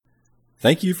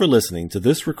Thank you for listening to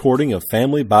this recording of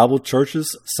Family Bible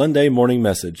Church's Sunday morning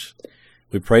message.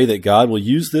 We pray that God will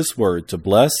use this word to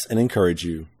bless and encourage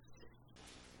you.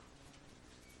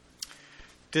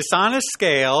 Dishonest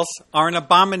scales are an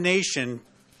abomination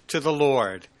to the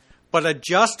Lord, but a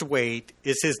just weight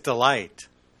is his delight.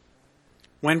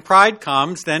 When pride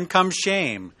comes, then comes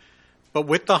shame, but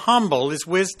with the humble is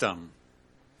wisdom.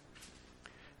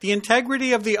 The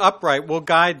integrity of the upright will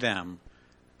guide them,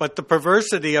 but the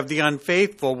perversity of the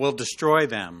unfaithful will destroy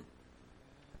them.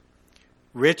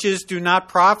 Riches do not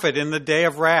profit in the day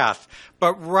of wrath,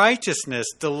 but righteousness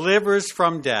delivers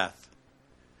from death.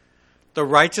 The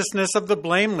righteousness of the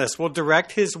blameless will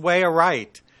direct his way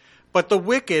aright, but the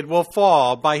wicked will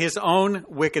fall by his own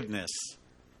wickedness.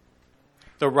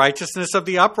 The righteousness of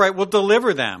the upright will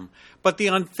deliver them, but the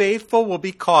unfaithful will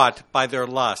be caught by their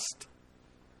lust.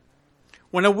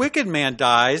 When a wicked man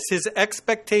dies, his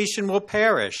expectation will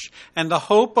perish, and the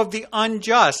hope of the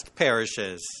unjust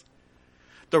perishes.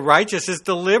 The righteous is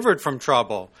delivered from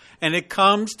trouble, and it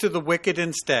comes to the wicked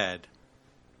instead.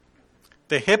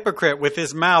 The hypocrite with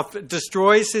his mouth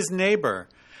destroys his neighbor,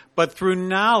 but through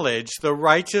knowledge the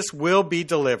righteous will be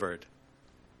delivered.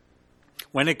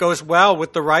 When it goes well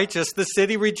with the righteous, the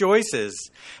city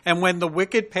rejoices, and when the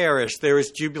wicked perish, there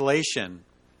is jubilation.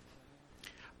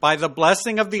 By the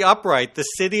blessing of the upright, the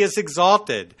city is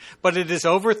exalted, but it is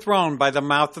overthrown by the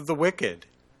mouth of the wicked.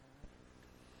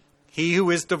 He who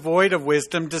is devoid of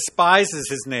wisdom despises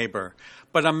his neighbor,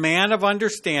 but a man of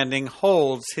understanding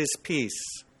holds his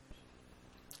peace.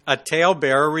 A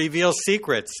talebearer reveals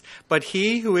secrets, but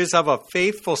he who is of a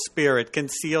faithful spirit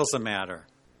conceals a matter.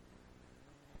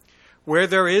 Where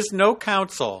there is no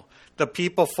counsel, the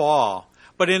people fall,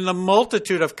 but in the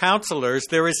multitude of counselors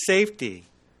there is safety.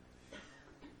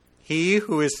 He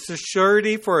who is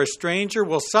surety for a stranger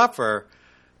will suffer,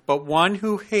 but one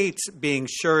who hates being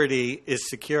surety is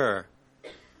secure.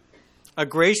 A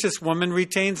gracious woman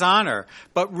retains honor,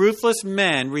 but ruthless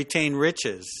men retain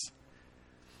riches.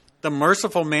 The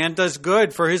merciful man does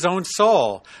good for his own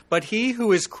soul, but he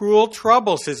who is cruel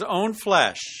troubles his own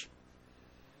flesh.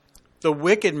 The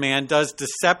wicked man does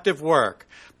deceptive work,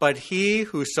 but he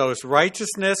who sows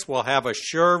righteousness will have a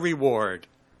sure reward.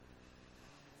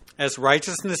 As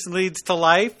righteousness leads to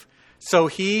life, so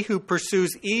he who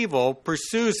pursues evil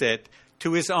pursues it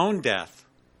to his own death.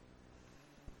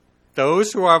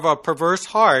 Those who are of a perverse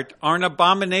heart are an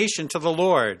abomination to the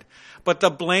Lord, but the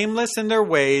blameless in their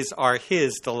ways are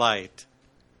his delight.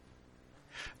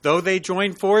 Though they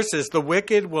join forces, the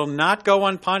wicked will not go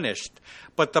unpunished,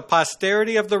 but the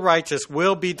posterity of the righteous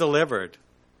will be delivered.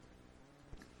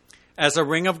 As a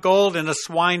ring of gold in a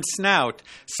swine's snout,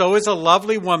 so is a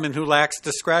lovely woman who lacks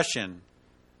discretion.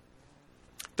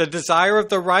 The desire of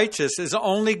the righteous is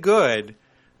only good,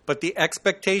 but the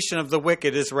expectation of the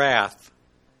wicked is wrath.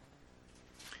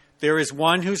 There is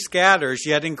one who scatters,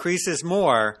 yet increases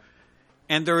more,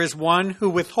 and there is one who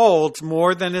withholds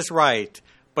more than is right,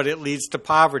 but it leads to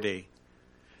poverty.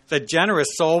 The generous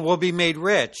soul will be made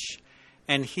rich,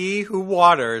 and he who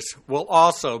waters will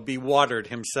also be watered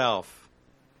himself.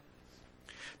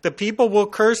 The people will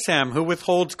curse him who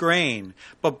withholds grain,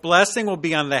 but blessing will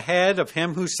be on the head of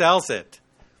him who sells it.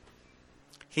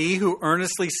 He who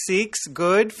earnestly seeks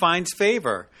good finds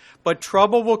favor, but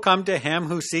trouble will come to him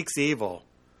who seeks evil.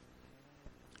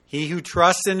 He who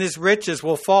trusts in his riches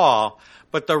will fall,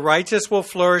 but the righteous will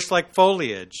flourish like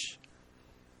foliage.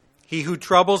 He who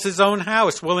troubles his own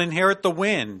house will inherit the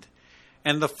wind,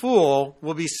 and the fool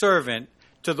will be servant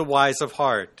to the wise of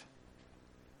heart.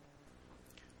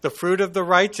 The fruit of the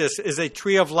righteous is a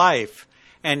tree of life,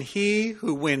 and he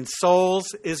who wins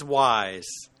souls is wise.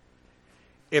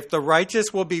 If the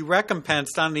righteous will be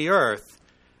recompensed on the earth,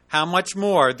 how much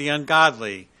more the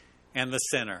ungodly and the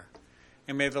sinner?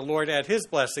 And may the Lord add his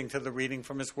blessing to the reading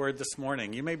from his word this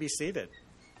morning. You may be seated.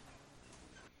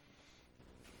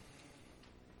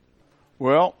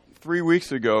 Well, 3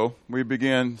 weeks ago, we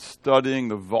began studying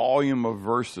the volume of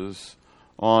verses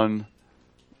on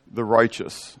the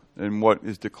righteous and what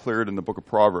is declared in the book of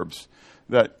Proverbs.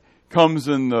 That comes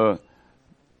in the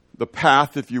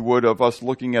path, if you would, of us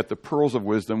looking at the pearls of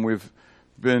wisdom. We've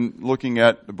been looking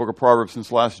at the book of Proverbs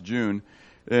since last June.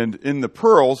 And in the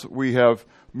pearls, we have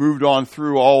moved on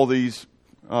through all these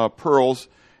pearls,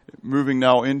 moving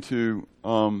now into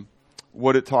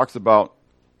what it talks about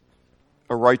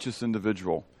a righteous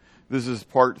individual. This is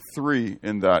part 3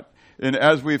 in that. And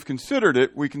as we've considered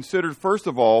it, we considered, first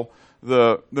of all,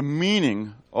 the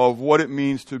meaning of what it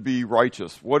means to be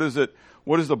righteous. What is it?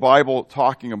 What is the Bible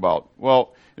talking about?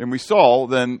 Well, and we saw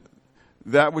then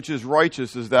that which is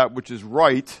righteous is that which is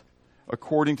right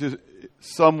according to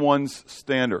someone's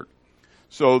standard.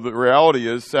 So the reality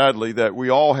is, sadly, that we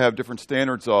all have different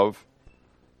standards of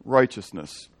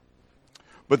righteousness.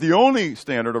 But the only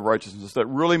standard of righteousness that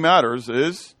really matters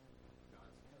is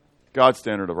God's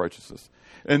standard of righteousness.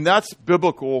 And that's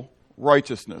biblical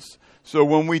righteousness. So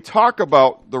when we talk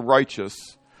about the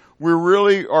righteous, we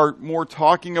really are more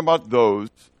talking about those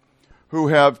who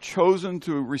have chosen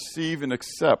to receive and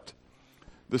accept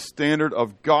the standard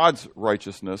of God's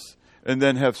righteousness and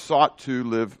then have sought to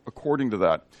live according to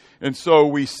that. And so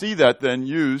we see that then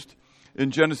used in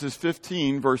Genesis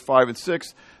 15, verse 5 and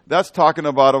 6. That's talking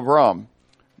about Abraham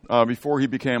before he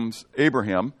becomes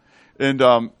Abraham. And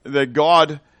that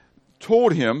God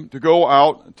told him to go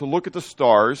out to look at the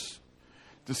stars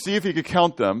to see if he could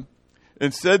count them,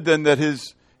 and said then that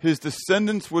his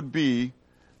descendants would be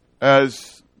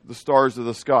as the stars of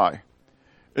the sky.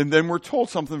 And then we're told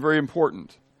something very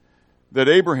important, that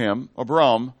Abraham,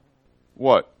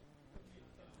 what?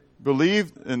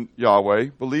 Believed in Yahweh,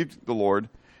 believed the Lord,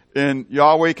 and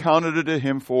Yahweh counted it to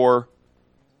him for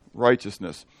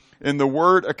righteousness. And the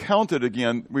word accounted,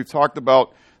 again, we've talked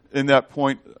about in that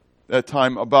point, that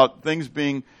time, about things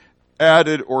being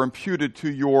added or imputed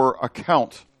to your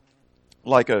account,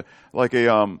 like a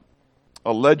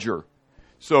ledger.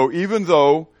 So even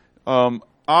though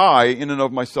I, in and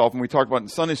of myself, and we talked about in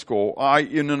Sunday school, I,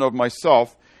 in and of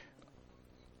myself,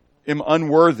 am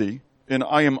unworthy and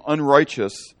I am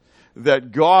unrighteous,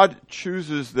 that God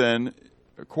chooses then,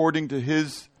 according to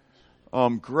His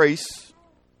grace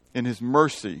and His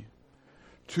mercy,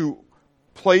 to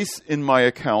place in my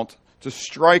account, to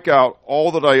strike out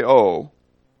all that I owe,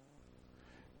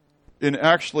 and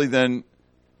actually then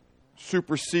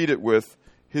supersede it with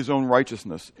His own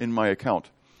righteousness in my account,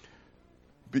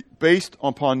 based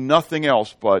upon nothing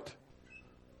else but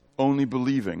only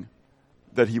believing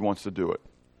that He wants to do it.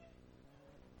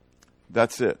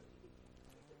 That's it.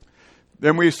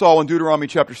 Then we saw in Deuteronomy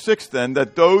chapter 6 then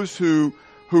that those who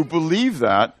believe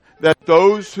that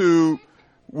those who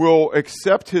will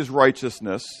accept His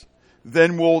righteousness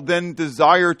then will then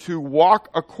desire to walk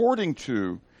according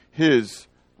to His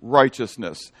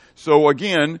righteousness. So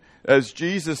again, as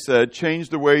Jesus said, change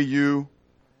the way you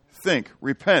think.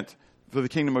 Repent, for the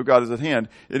kingdom of God is at hand.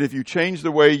 And if you change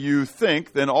the way you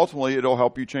think, then ultimately it'll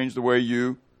help you change the way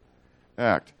you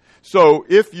act. So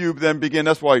if you then begin,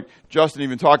 that's why Justin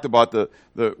even talked about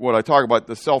what I talk about,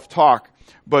 the self-talk.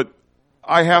 But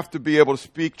I have to be able to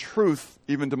speak truth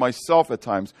even to myself at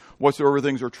times. Whatsoever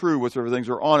things are true, whatsoever things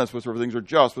are honest, whatsoever things are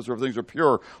just, whatsoever things are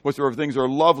pure, whatsoever things are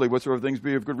lovely, whatsoever things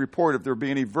be of good report, if there be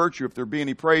any virtue, if there be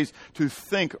any praise, to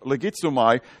think,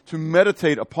 legitsomai, to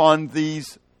meditate upon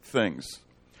these things.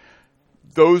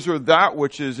 Those are that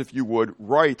which is, if you would,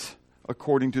 right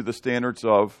according to the standards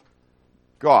of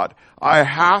God. I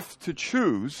have to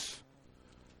choose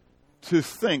to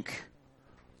think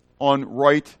on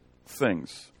right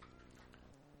things.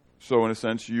 So in a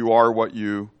sense, you are what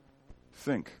you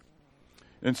think.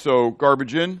 And so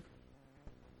garbage in,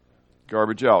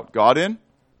 garbage out. God in,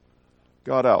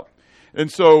 God out.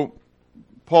 And so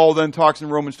Paul then talks in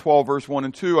Romans 12, verse 1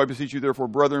 and 2, I beseech you therefore,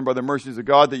 brethren, by the mercies of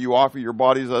God, that you offer your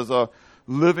bodies as a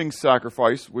living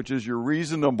sacrifice, which is your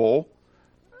reasonable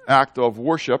act of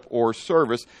worship or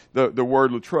service. The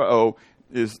word lutreo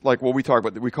is like what we talk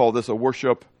about. We call this a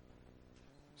worship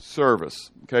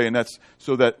service. Okay, and that's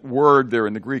so that word there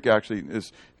in the Greek actually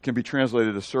can be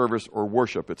translated as service or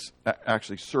worship. It's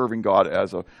actually serving God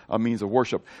as a means of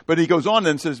worship. But he goes on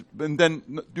and says, and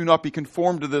then do not be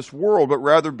conformed to this world, but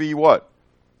rather be what?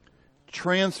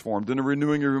 Transformed in the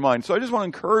renewing of your mind. So I just want to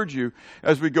encourage you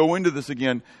as we go into this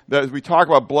again, that as we talk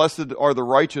about blessed are the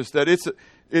righteous, that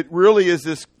it really is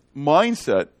this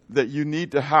mindset that you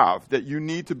need to have, that you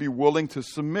need to be willing to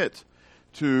submit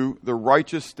to the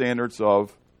righteous standards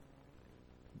of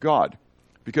God.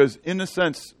 Because in a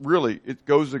sense, really, it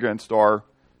goes against our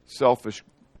selfish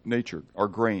nature, our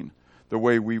grain, the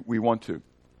way we want to.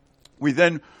 We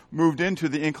then moved into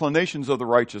the inclinations of the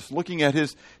righteous, looking at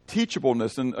his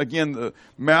teachableness. And again, the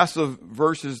massive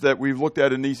verses that we've looked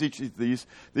at in each of these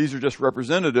are just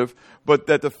representative, but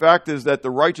that the fact is that the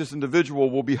righteous individual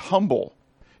will be humble.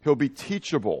 He'll be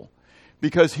teachable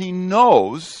because he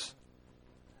knows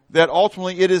that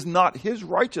ultimately it is not his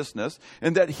righteousness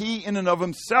and that he in and of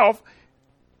himself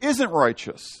isn't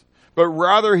righteous, but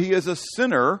rather he is a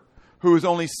sinner who is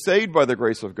only saved by the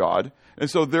grace of God.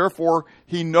 And so therefore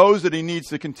he knows that he needs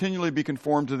to continually be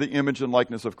conformed to the image and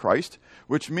likeness of Christ,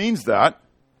 which means that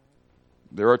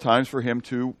there are times for him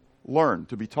to learn,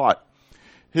 to be taught.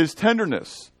 His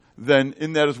tenderness then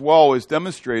in that as well is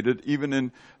demonstrated even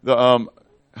in the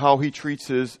how he treats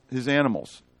his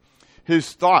animals.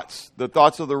 His thoughts, the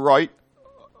thoughts of the right,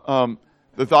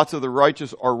 The thoughts of the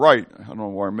righteous are right. I don't know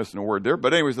why I'm missing a word there.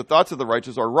 But anyways, the thoughts of the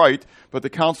righteous are right, but the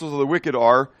counsels of the wicked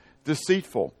are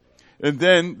deceitful. And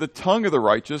then the tongue of the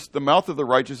righteous, the mouth of the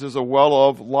righteous is a well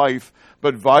of life,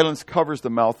 but violence covers the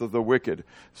mouth of the wicked.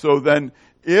 So then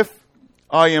if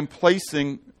I am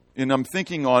placing and I'm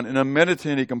thinking on and I'm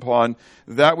meditating upon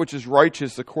that which is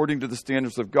righteous according to the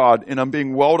standards of God, and I'm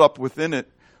being welled up within it,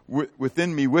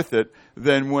 within me with it,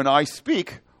 then when I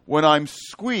speak, when I'm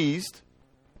squeezed,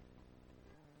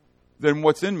 then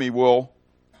what's in me will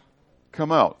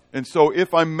come out. And so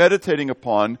if I'm meditating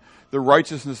upon the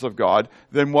righteousness of God,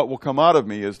 then what will come out of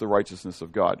me is the righteousness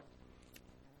of God.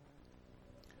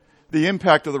 The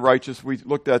impact of the righteous we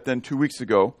looked at then 2 weeks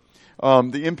ago.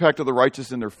 The impact of the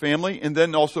righteous in their family and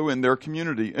then also in their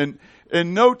community.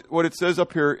 And note what it says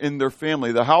up here in their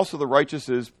family. The house of the righteous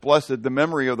is blessed. The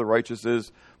memory of the righteous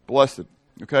is blessed.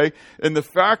 Okay? And the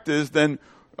fact is then,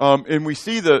 and we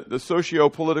see the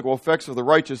socio-political effects of the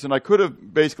righteous, and I could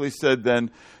have basically said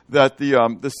then that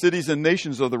the cities and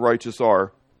nations of the righteous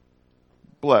are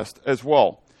blessed as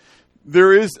well.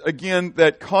 There is, again,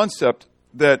 that concept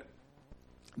that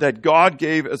God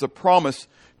gave as a promise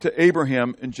to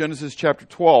Abraham in Genesis chapter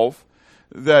 12,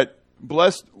 that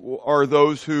blessed are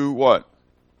those who, what?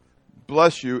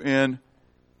 Bless you, and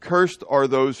cursed are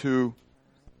those who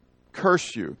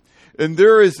curse you. And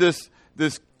there is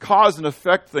this cause and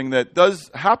effect thing that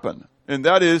does happen, and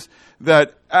that is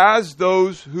that as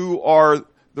those who are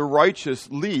the righteous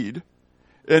lead,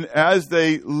 and as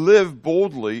they live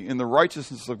boldly in the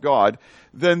righteousness of God,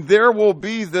 then there will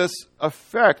be this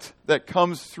effect that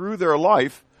comes through their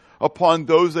life upon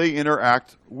those they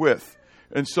interact with.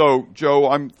 And so, Joe,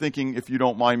 I'm thinking, if you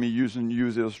don't mind me using you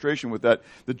as an illustration with that,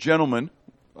 the gentleman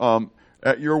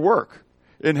at your work,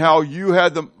 and how you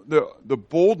had the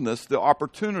boldness, the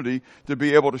opportunity to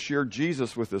be able to share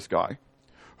Jesus with this guy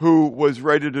who was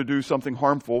ready to do something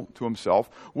harmful to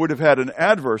himself, would have had an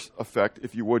adverse effect,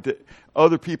 if you would, to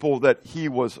other people that he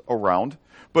was around.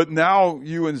 But now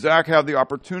you and Zach have the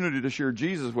opportunity to share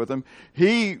Jesus with him.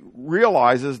 He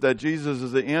realizes that Jesus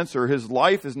is the answer. His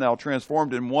life is now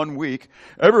transformed in 1 week.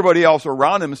 Everybody else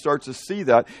around him starts to see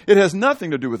that. It has nothing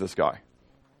to do with this guy.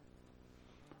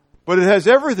 But it has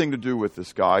everything to do with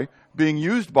this guy being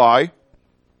used by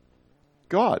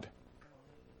God.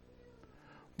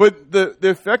 But the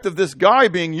effect of this guy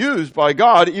being used by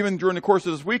God, even during the course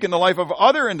of this week in the life of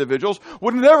other individuals,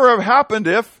 would never have happened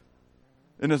if,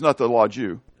 and it's not to laud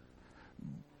you,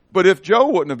 but if Joe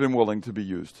wouldn't have been willing to be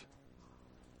used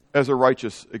as a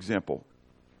righteous example.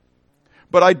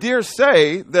 But I dare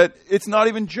say that it's not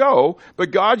even Joe,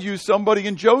 but God used somebody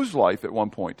in Joe's life at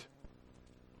one point.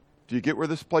 Do you get where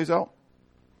this plays out?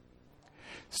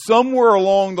 Somewhere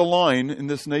along the line in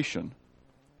this nation,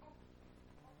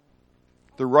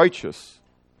 the righteous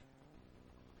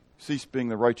cease being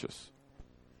the righteous.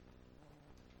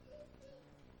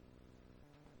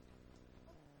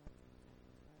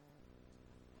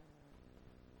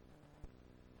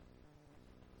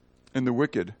 And the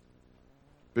wicked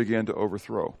began to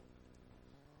overthrow.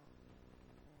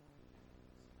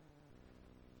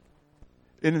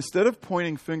 And instead of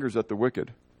pointing fingers at the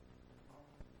wicked,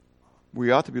 we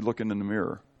ought to be looking in the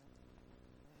mirror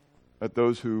at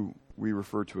those who we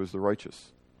refer to as the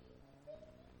righteous,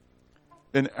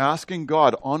 and asking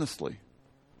God honestly,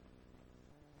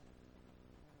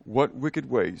 what wicked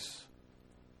ways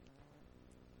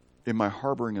am I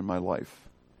harboring in my life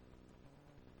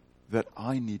that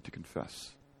I need to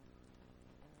confess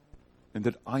and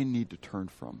that I need to turn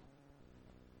from?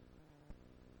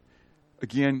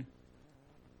 Again,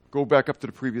 go back up to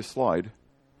the previous slide.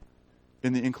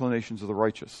 In the inclinations of the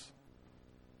righteous,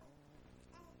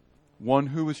 one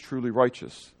who is truly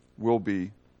righteous will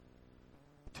be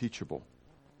teachable.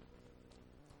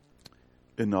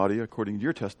 And Nadia, according to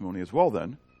your testimony as well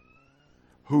then,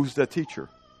 who's that teacher?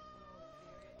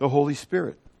 The Holy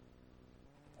Spirit.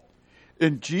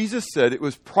 And Jesus said it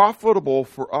was profitable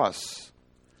for us,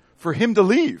 for him to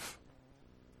leave.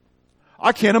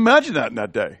 I can't imagine that in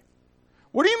that day.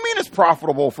 What do you mean it's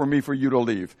profitable for me for you to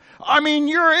leave? I mean,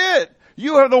 you're it.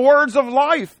 You have the words of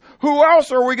life. Who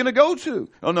else are we going to go to?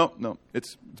 Oh, no.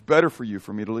 It's better for you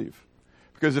for me to leave.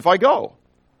 Because if I go,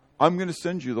 I'm going to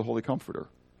send you the Holy Comforter.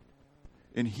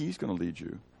 And he's going to lead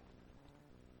you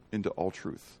into all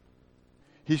truth.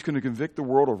 He's going to convict the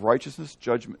world of righteousness,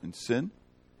 judgment, and sin.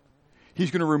 He's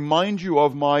going to remind you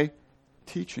of my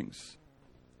teachings,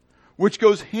 which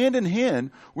goes hand in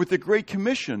hand with the Great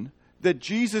Commission that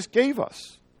Jesus gave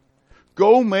us.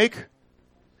 Go make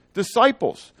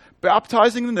disciples,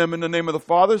 baptizing them in the name of the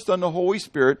Father, Son, and the Holy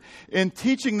Spirit, and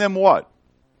teaching them what?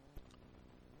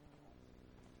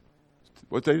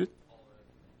 What they did?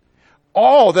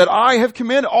 All that I have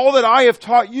commanded, all that I have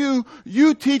taught you,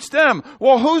 you teach them.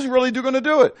 Well, who's really going to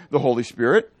do it? The Holy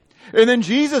Spirit. And then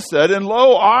Jesus said, and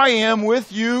lo, I am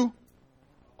with you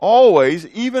always,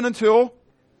 even until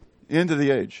the end of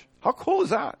the age. How cool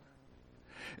is that?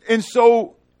 And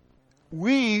so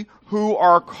we who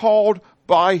are called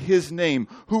by his name,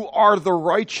 who are the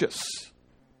righteous,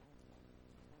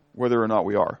 whether or not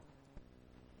we are,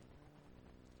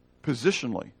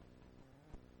 positionally,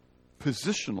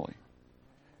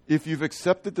 if you've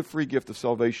accepted the free gift of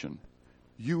salvation,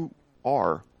 you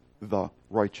are the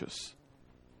righteous.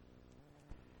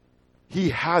 He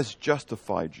has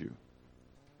justified you.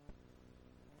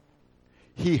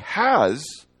 He has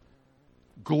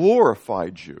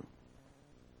glorified you.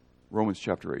 Romans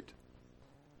chapter 8.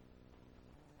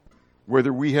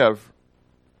 Whether we have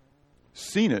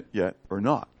seen it yet or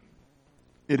not,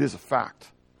 it is a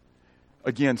fact.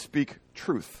 Again, speak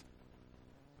truth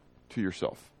to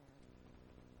yourself.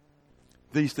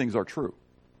 These things are true.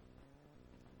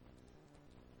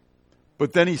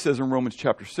 But then he says in Romans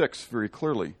chapter 6 very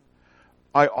clearly,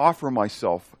 I offer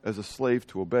myself as a slave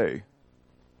to obey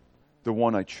the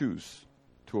one I choose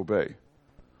to obey,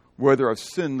 whether of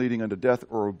sin leading unto death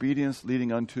or obedience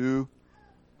leading unto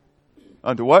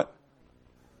what?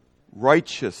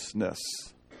 Righteousness.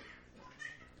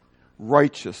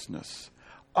 Righteousness.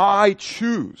 I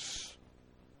choose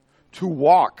to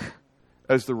walk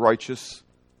as the righteous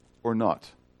or not.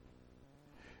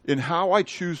 In how I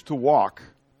choose to walk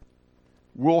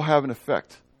will have an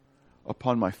effect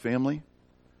upon my family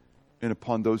and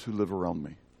upon those who live around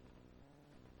me.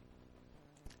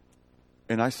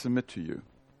 And I submit to you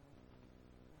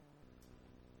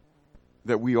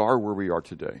that we are where we are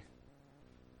today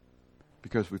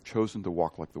because we've chosen to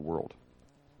walk like the world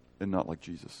and not like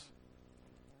Jesus.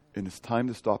 And it's time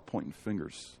to stop pointing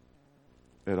fingers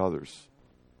at others.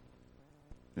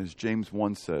 As James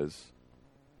 1 says,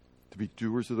 to be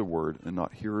doers of the word and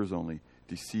not hearers only,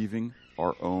 deceiving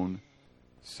our own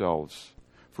selves.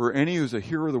 For any who is a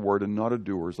hearer of the word and not a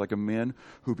doer is like a man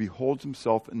who beholds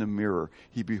himself in the mirror.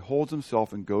 He beholds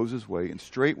himself and goes his way, and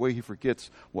straightway he forgets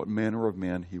what manner of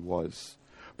man he was.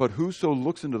 But whoso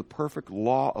looks into the perfect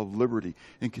law of liberty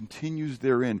and continues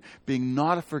therein, being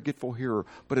not a forgetful hearer,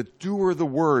 but a doer of the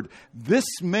word, this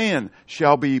man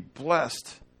shall be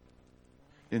blessed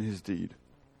in his deed.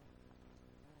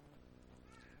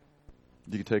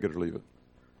 You can take it or leave it.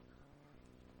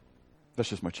 That's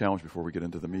just my challenge before we get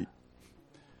into the meat.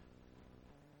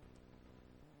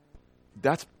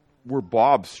 That's where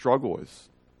Bob's struggle is.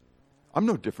 I'm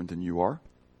no different than you are.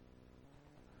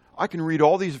 I can read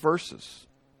all these verses.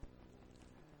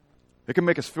 It can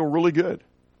make us feel really good.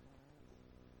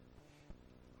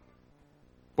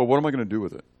 But what am I going to do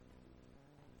with it?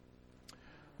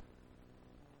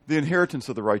 The inheritance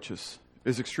of the righteous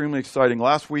is extremely exciting.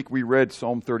 Last week we read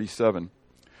Psalm 37.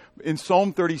 In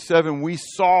Psalm 37 we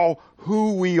saw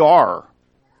who we are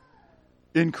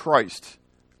in Christ,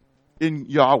 in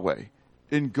Yahweh,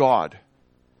 in God.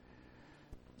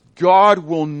 God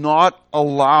will not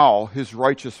allow his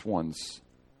righteous ones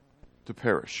to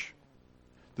perish.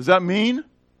 Does that mean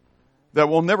that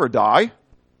we'll never die?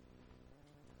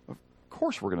 Of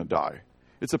course we're going to die.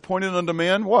 It's appointed unto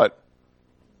man, what?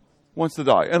 Wants to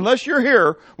die. Unless you're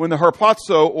here when the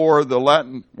harpazo, or the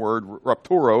Latin word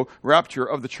rapturo, rapture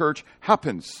of the church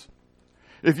happens.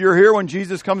 If you're here when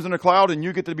Jesus comes in a cloud and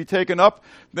you get to be taken up,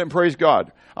 then praise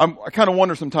God. I kind of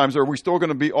wonder sometimes, are we still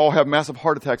going to all have massive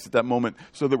heart attacks at that moment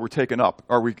so that we're taken up?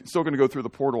 Are we still going to go through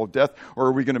the portal of death? Or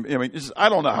are we going to, I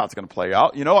don't know how it's going to play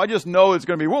out. I just know it's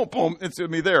going to be, whoa, boom, it's going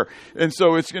to be there. And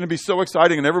so it's going to be so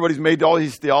exciting. And everybody's made all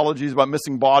these theologies about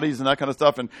missing bodies and that kind of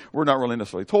stuff. And we're not really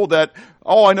necessarily told that.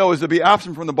 All I know is to be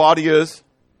absent from the body is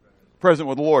present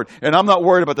with the Lord. And I'm not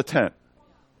worried about the tent.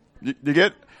 You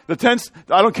get? The tents,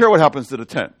 I don't care what happens to the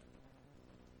tent.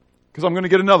 Because I'm going to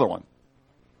get another one.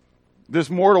 This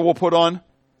mortal will put on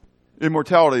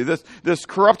immortality. This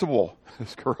corruptible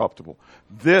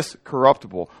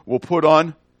will put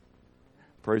on,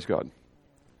 praise God.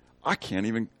 I can't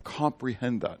even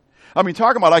comprehend that. I mean,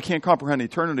 talking about I can't comprehend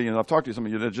eternity, and I've talked to some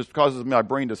of you, that just causes my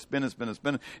brain to spin and spin and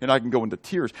spin, and I can go into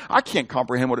tears. I can't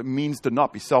comprehend what it means to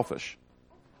not be selfish.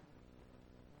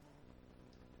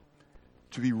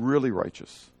 To be really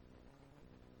righteous.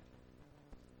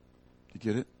 You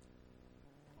get it?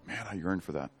 Man, I yearn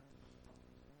for that.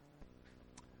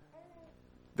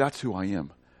 That's who I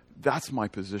am. That's my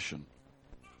position.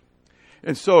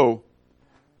 And so,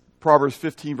 Proverbs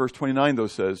 15 verse 29 though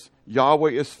says,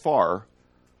 Yahweh is far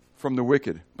from the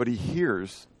wicked, but he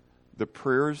hears the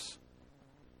prayers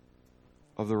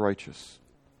of the righteous.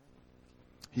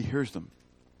 He hears them.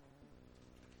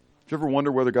 you ever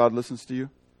wonder whether God listens to you?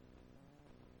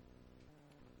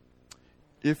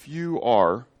 If you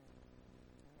are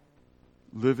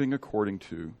living according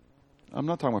to, I'm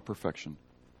not talking about perfection,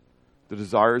 the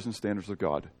desires and standards of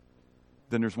God,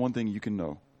 then there's one thing you can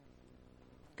know.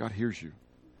 God hears you.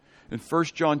 In 1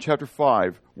 John chapter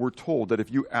 5, we're told that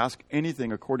if you ask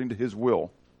anything according to his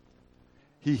will,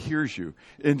 he hears you.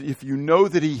 And if you know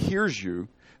that he hears you,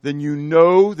 then you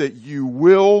know that you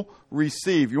will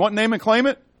receive. You want name and claim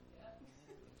it?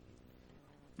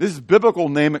 This is biblical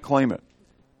name it, claim it.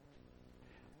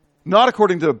 Not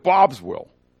according to Bob's will,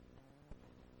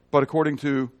 but according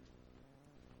to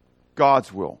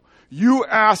God's will. You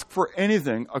ask for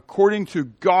anything according to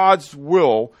God's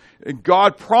will, and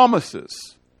God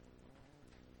promises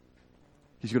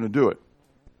he's going to do it.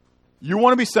 You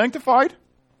want to be sanctified?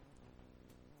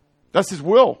 That's his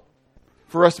will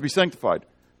for us to be sanctified.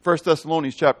 2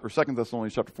 Thessalonians chapter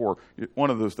 4.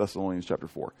 One of those Thessalonians chapter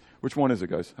 4. Which one is it,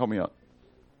 guys? Help me out.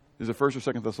 Is it 1 or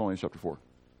 2 Thessalonians chapter 4?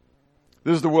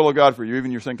 This is the will of God for you,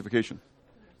 even your sanctification.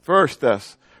 1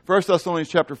 Thessalonians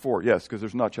chapter 4. Yes, because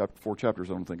there's not 4 chapters,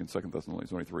 I don't think, in 2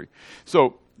 Thessalonians, only 3.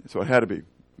 So it had to be.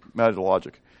 Matter of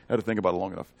logic. I had to think about it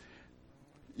long enough.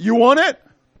 You want it?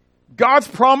 God's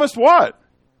promised what?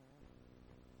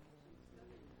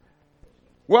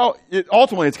 Well,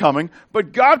 ultimately it's coming,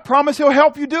 but God promised he'll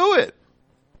help you do it.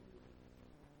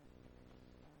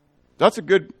 That's a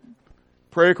good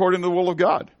pray according to the will of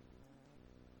God.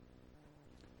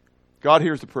 God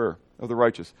hears the prayer of the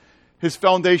righteous. His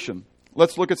foundation.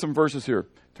 Let's look at some verses here.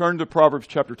 Turn to Proverbs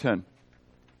chapter 10.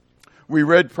 We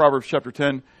read Proverbs chapter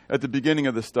 10 at the beginning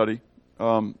of this study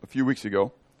a few weeks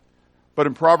ago. But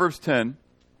in Proverbs 10,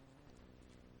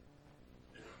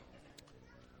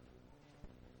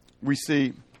 we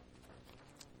see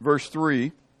verse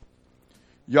 3,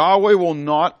 Yahweh will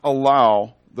not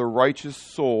allow the righteous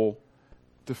soul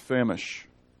to famish,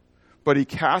 but he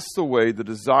casts away the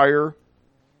desire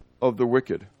of the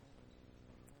wicked.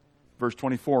 Verse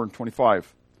 24 and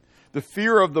 25. The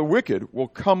fear of the wicked will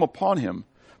come upon him,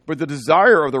 but the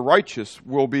desire of the righteous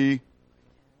will be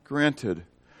granted.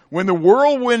 When the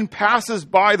whirlwind passes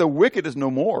by, the wicked is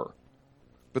no more,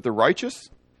 but the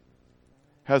righteous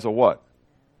has a what?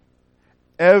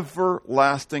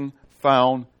 Everlasting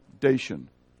foundation.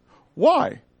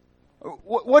 Why?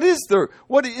 What is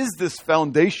this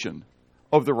foundation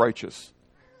of the righteous?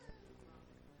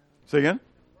 Say again?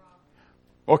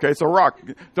 Okay, it's a rock.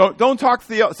 Don't talk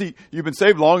see, you've been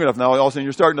saved long enough now, all of a sudden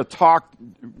you're starting to talk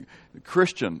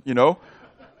Christian, you know?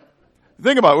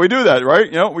 Think about it. We do that, right?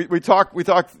 You know, we talk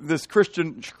this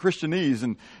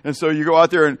Christianese, and so you go out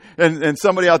there and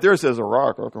somebody out there says a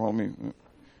rock.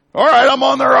 All right, I'm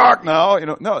on the rock now. You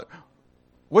know, no.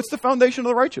 What's the foundation of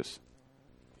the righteous?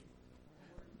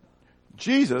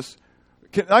 Jesus.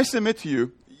 Can I submit to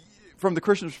you, from the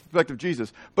Christian perspective,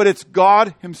 Jesus, but it's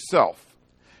God himself.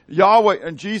 Yahweh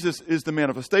and Jesus is the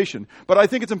manifestation. But I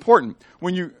think it's important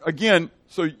when you, again,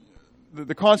 so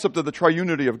the concept of the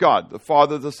triunity of God, the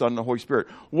Father, the Son, and the Holy Spirit.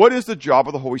 What is the job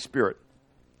of the Holy Spirit?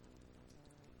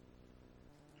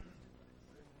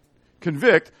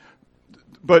 Convict,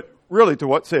 but really to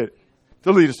what? Say it.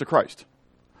 To lead us to Christ.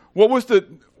 What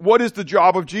is the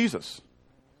job of Jesus?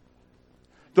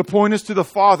 To point us to the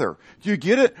Father. Do you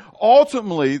get it?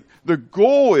 Ultimately, the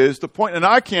goal is to point, and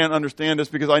I can't understand this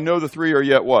because I know the three are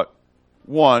yet what?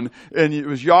 One. And it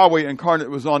was Yahweh incarnate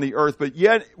was on the earth, but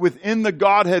yet within the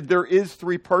Godhead there is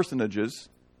 3 personages.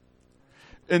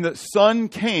 And the Son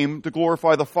came to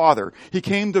glorify the Father. He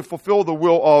came to fulfill the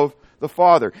will of the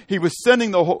Father. He was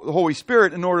sending the Holy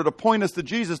Spirit in order to point us to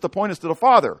Jesus, to point us to the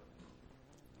Father.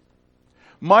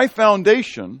 My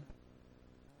foundation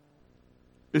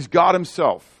is God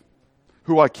himself,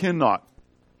 who I cannot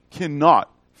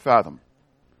fathom,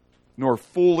 nor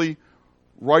fully,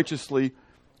 righteously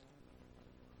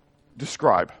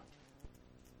describe,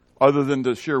 other than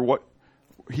to share what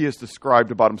he has described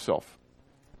about himself.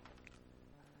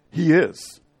 He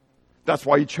is. That's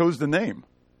why he chose the name.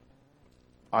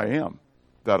 I am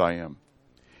that I am.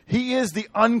 He is the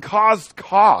uncaused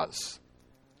cause.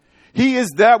 He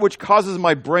is that which causes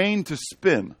my brain to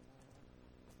spin.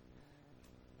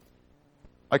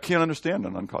 I can't understand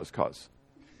an uncaused cause.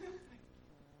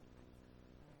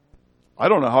 I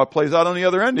don't know how it plays out on the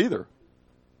other end either.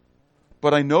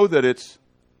 But I know that it's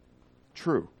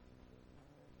true.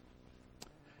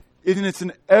 And it's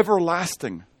an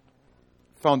everlasting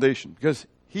foundation because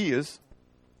he is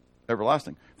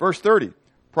everlasting. Verse 30,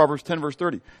 Proverbs 10, verse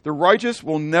 30. The righteous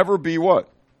will never be what?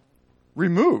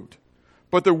 Removed.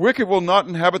 But the wicked will not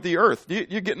inhabit the earth. You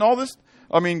getting all this?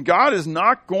 I mean, God is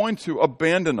not going to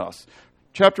abandon us.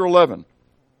 Chapter 11,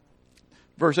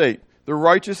 verse 8. The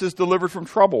righteous is delivered from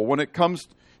trouble when it comes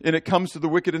to the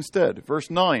wicked instead. Verse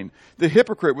 9, the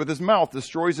hypocrite with his mouth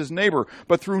destroys his neighbor,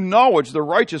 but through knowledge the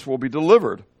righteous will be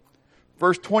delivered.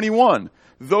 Verse 21,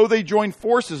 though they join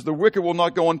forces, the wicked will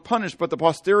not go unpunished, but the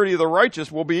posterity of the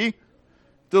righteous will be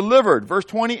delivered. Verse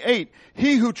 28,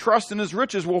 he who trusts in his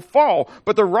riches will fall,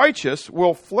 but the righteous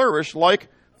will flourish like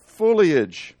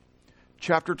foliage.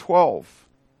 Chapter 12,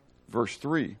 verse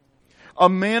 3, a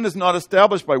man is not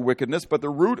established by wickedness, but the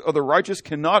root of the righteous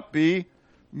cannot be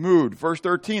moved. Verse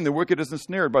 13, the wicked is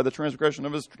ensnared by the transgression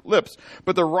of his lips,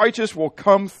 but the righteous will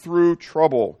come through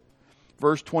trouble.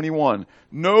 Verse 21,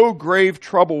 no grave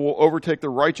trouble will overtake the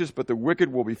righteous, but the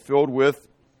wicked will be filled with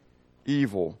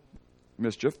evil.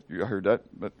 Mischief, you heard that,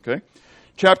 but okay.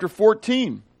 Chapter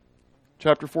 14,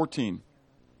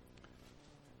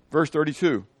 verse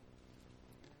 32.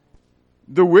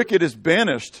 The wicked is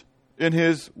banished in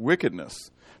his wickedness,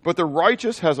 but the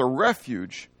righteous has a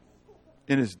refuge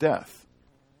in his death.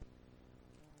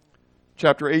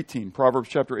 Chapter 18, Proverbs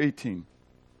chapter 18.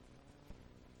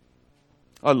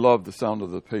 I love the sound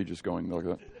of the pages going like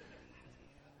that.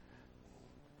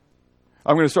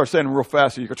 I'm going to start saying them real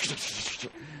fast so you go.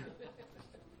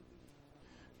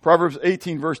 Proverbs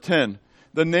 18, verse 10.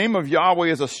 The name of Yahweh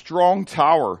is a strong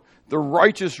tower. The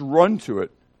righteous run to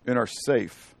it and are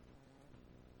safe.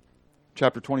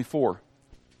 Chapter 24,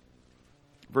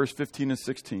 verse 15 and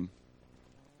 16.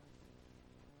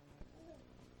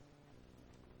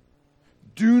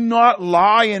 Do not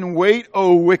lie in wait,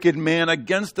 O wicked man,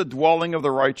 against the dwelling of the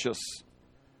righteous.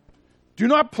 Do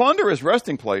not plunder his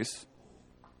resting place.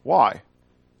 Why?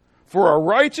 For a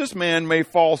righteous man may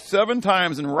fall 7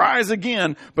 times and rise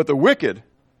again, but the wicked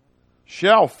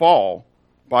shall fall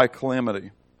by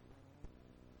calamity.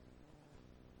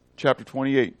 Chapter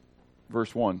 28,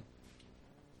 verse 1.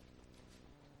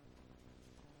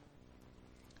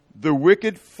 The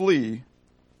wicked flee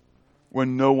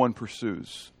when no one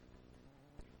pursues,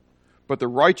 but the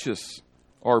righteous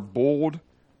are bold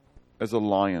as a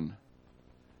lion.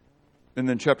 And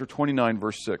then chapter 29,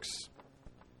 verse 6.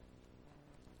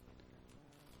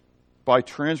 By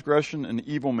transgression an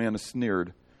evil man is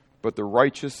snared, but the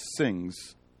righteous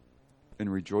sings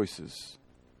and rejoices.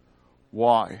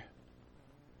 Why?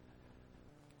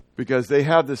 Because they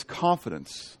have this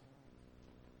confidence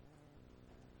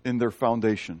in their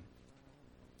foundation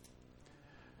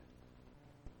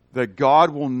that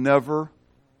God will never,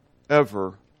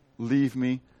 ever leave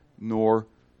me nor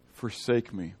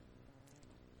forsake me.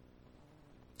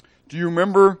 Do you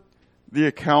remember the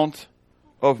account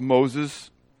of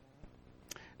Moses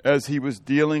as he was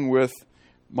dealing with,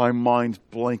 my mind's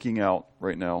blanking out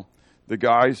right now, the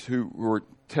guys who were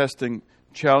testing,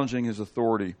 challenging his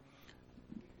authority?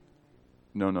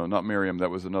 No, not Miriam, that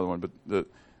was another one, but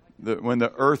when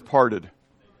the earth parted.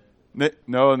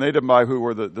 Nadab, who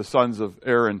were the sons of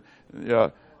Aaron.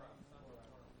 Yeah.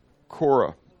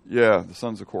 Korah. Yeah, the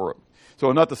sons of Korah.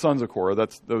 So not the sons of Korah,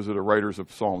 those are the writers of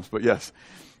Psalms, but yes.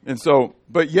 And so,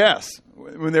 but yes,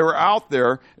 when they were out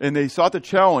there and they sought the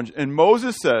challenge, and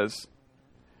Moses says,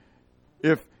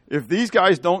 if these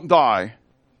guys don't die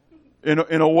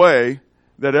in a way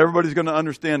that everybody's going to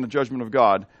understand the judgment of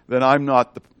God, then I'm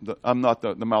not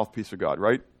the mouthpiece of God,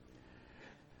 right?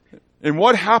 And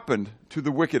what happened to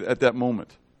the wicked at that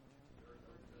moment?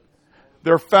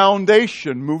 Their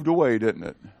foundation moved away, didn't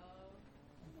it?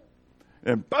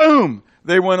 And boom,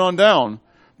 they went on down.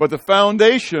 But the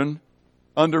foundation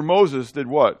under Moses did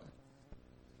what?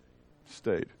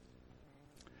 Stayed.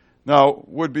 Now,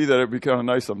 would be that it'd be kind of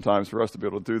nice sometimes for us to be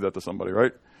able to do that to somebody,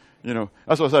 right? You know,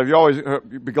 that's what I say. You always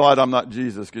be glad I'm not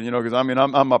Jesus, you know, because I mean,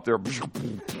 I'm up there.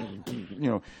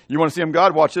 You know, you want to see him,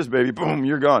 God? Watch this, baby. Boom,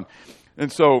 you're gone.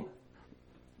 And so,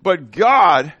 but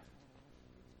God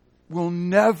will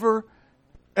never,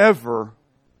 ever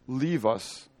leave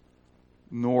us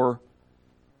nor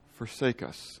forsake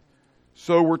us.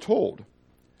 So we're told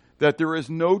that there is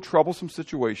no troublesome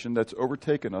situation that's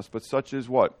overtaken us, but such is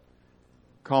what?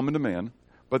 Common to man.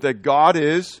 But that God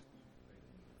is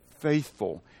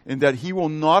faithful, and that he will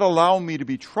not allow me to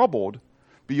be troubled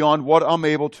beyond what I'm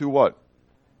able to what?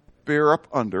 Bear up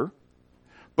under.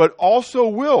 But also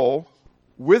will,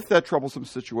 with that troublesome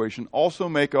situation, also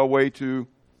make a way to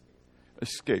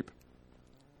escape.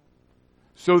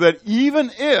 So that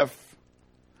even if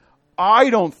I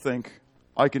don't think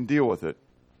I can deal with it,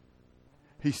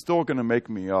 he's still going to make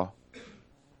me a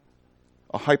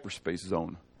hyperspace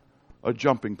zone, a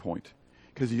jumping point.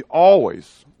 Because he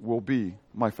always will be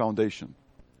my foundation,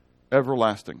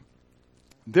 everlasting.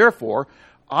 Therefore,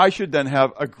 I should then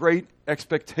have a great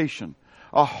expectation,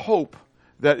 a hope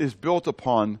that is built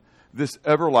upon this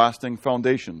everlasting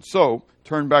foundation. So,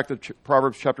 turn back to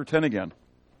Proverbs chapter 10 again.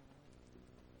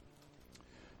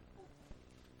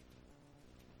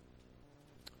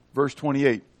 Verse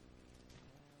 28.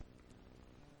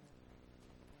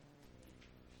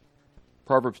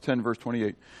 Proverbs 10, verse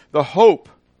 28. The hope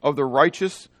of the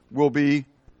righteous will be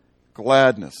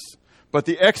gladness, but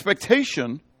the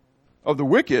expectation of the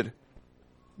wicked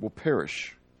will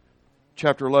perish.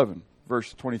 Chapter 11,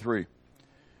 verse 23.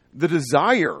 The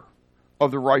desire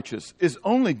of the righteous is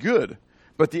only good,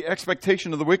 but the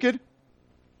expectation of the wicked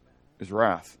is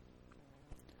wrath.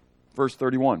 Verse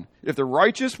 31. If the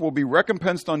righteous will be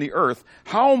recompensed on the earth,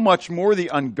 how much more the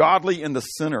ungodly and the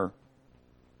sinner?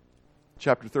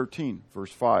 Chapter 13,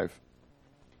 verse 5.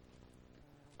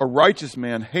 A righteous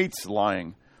man hates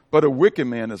lying, but a wicked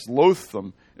man is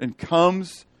loathsome and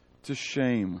comes to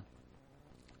shame.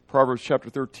 Proverbs chapter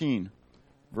 13,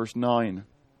 verse 9.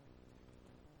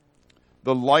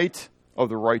 The light of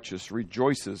the righteous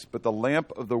rejoices, but the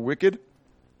lamp of the wicked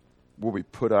will be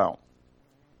put out.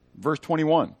 Verse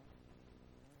 21.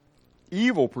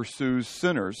 Evil pursues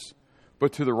sinners,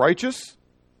 but to the righteous,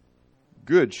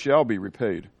 good shall be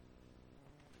repaid.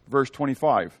 Verse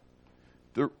 25.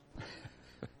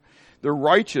 The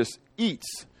righteous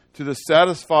eats to the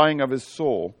satisfying of his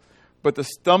soul, but the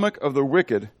stomach of the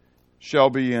wicked shall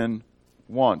be in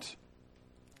want.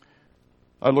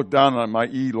 I looked down and my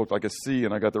E looked like a C,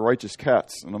 and I got the righteous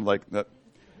cats. And I'm like, that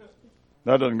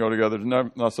doesn't go together.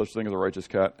 There's not such thing as a righteous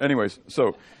cat. Anyways,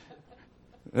 so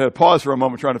I had to pause for a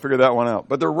moment trying to figure that one out.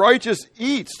 But the righteous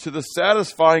eats to the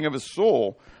satisfying of his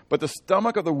soul, but the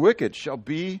stomach of the wicked shall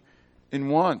be in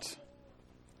want.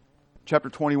 Chapter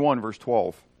 21, verse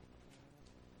 12.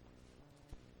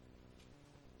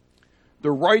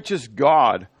 The righteous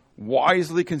God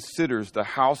wisely considers the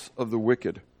house of the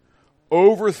wicked,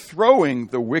 overthrowing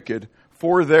the wicked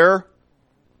for their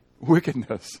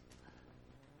wickedness.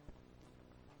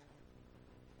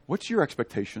 What's your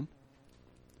expectation?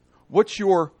 What's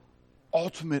your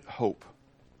ultimate hope?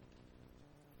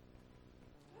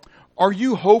 Are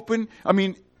you hoping,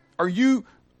 are you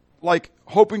like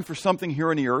hoping for something here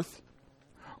on the earth?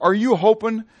 Are you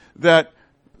hoping that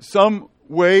some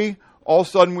way all of a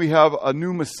sudden we have a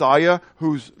new Messiah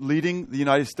who's leading the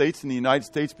United States and the United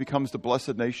States becomes the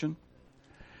blessed nation?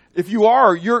 If you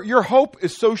are, your hope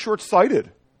is so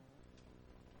short-sighted.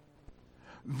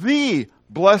 The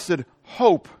blessed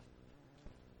hope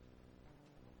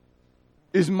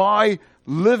is my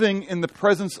living in the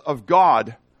presence of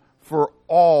God for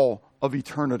all of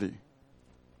eternity.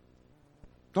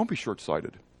 Don't be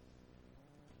short-sighted.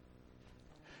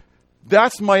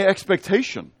 That's my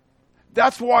expectation.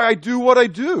 That's why I do what I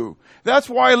do. That's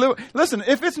why I live. Listen,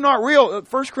 if it's not real,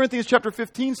 1 Corinthians chapter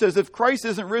 15 says, if Christ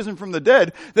isn't risen from the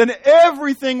dead, then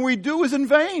everything we do is in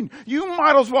vain. You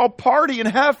might as well party and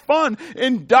have fun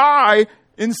and die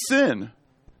in sin,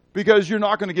 because you're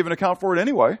not going to give an account for it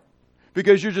anyway,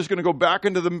 because you're just going to go back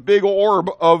into the big orb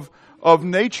of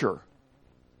nature.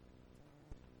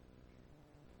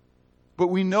 But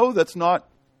we know that's not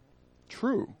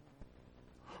true.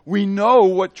 We know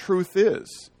what truth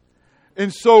is.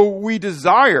 And so we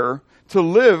desire to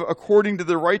live according to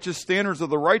the righteous standards of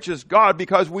the righteous God,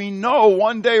 because we know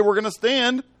one day we're going to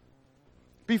stand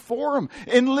before Him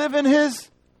and live in His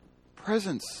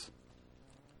presence.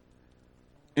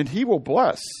 And He will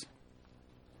bless.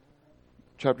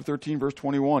 Chapter 13, verse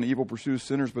 21, evil pursues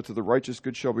sinners, but to the righteous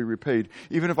good shall be repaid.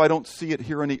 Even if I don't see it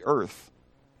here on the earth,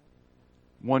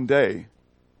 one day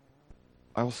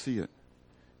I'll see it.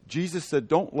 Jesus said,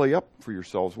 don't lay up for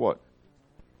yourselves what?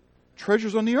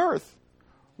 Treasures on the earth,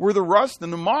 where the rust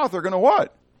and the moth are going to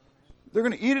what? They're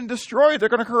going to eat it and destroy it. They're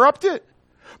going to corrupt it.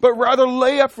 But rather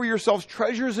lay up for yourselves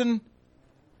treasures in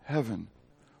heaven,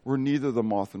 where neither the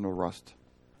moth nor rust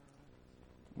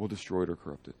will destroy it or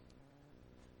corrupt it.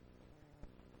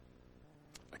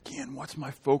 Again, what's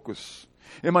my focus?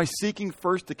 Am I seeking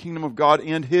first the kingdom of God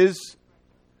and His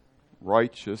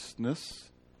righteousness?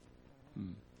 Do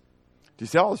you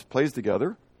see how this plays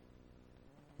together?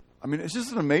 I mean, it's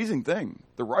just an amazing thing.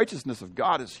 The righteousness of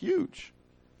God is huge.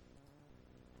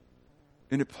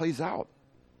 And it plays out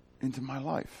into my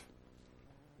life.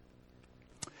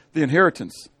 The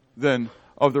inheritance, then,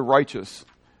 of the righteous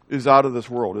is out of this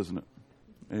world, isn't it?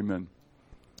 Amen.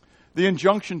 The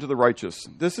injunction to the righteous.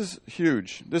 This is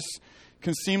huge. This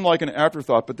can seem like an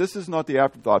afterthought, but this is not the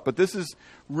afterthought. But this is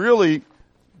really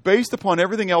based upon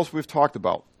everything else we've talked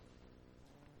about.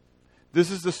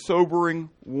 This is the sobering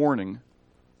warning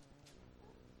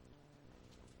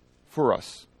for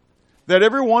us that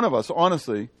every one of us,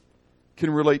 honestly, can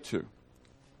relate to.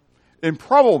 And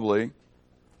probably,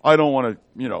 I don't want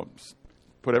to,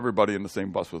 put everybody in the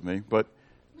same bus with me, but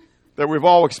that we've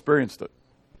all experienced it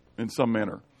in some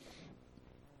manner.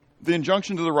 The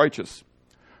injunction to the righteous.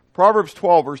 Proverbs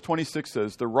 12, verse 26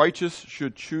 says, "The righteous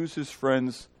should choose his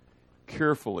friends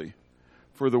carefully,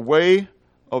 for the way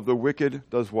of the wicked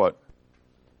does what?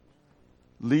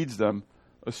 Leads them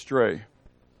astray."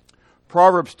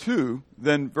 Proverbs 2,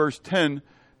 then verse 10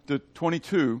 to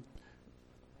 22,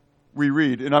 we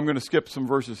read, and I'm going to skip some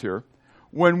verses here.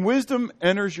 "When wisdom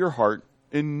enters your heart,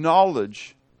 and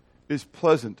knowledge is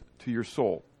pleasant to your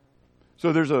soul."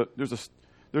 So there's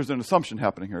an assumption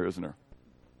happening here, isn't there?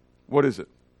 What is it?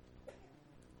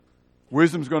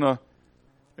 Wisdom's going to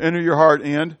enter your heart,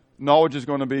 and knowledge is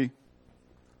going to be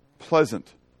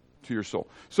pleasant to your soul.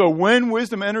 So when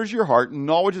wisdom enters your heart and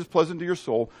knowledge is pleasant to your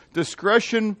soul,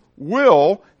 discretion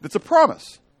will, that's a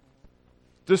promise.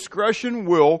 Discretion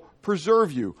will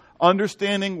preserve you.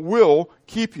 Understanding will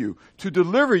keep you, to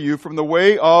deliver you from the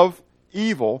way of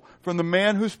evil, from the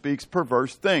man who speaks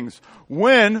perverse things.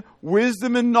 When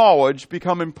wisdom and knowledge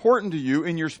become important to you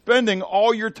and you're spending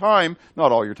all your time,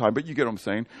 not all your time, but you get what I'm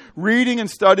saying, reading and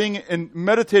studying and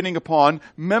meditating upon,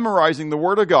 memorizing the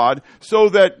Word of God, so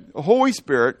that the Holy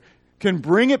Spirit can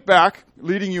bring it back,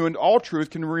 leading you into all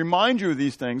truth, can remind you of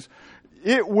these things,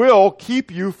 it will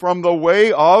keep you from the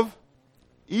way of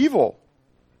evil.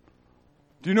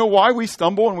 Do you know why we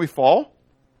stumble and we fall?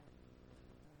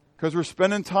 Because we're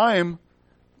spending time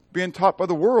being taught by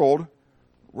the world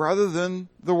rather than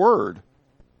the Word.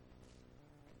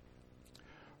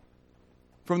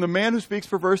 From the man who speaks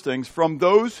perverse things, from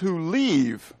those who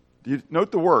leave, do you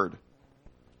note the word?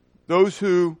 Those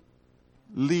who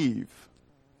leave.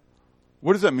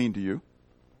 What does that mean to you?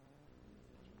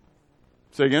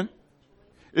 Say again?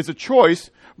 It's a choice,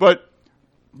 but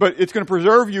it's going to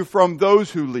preserve you from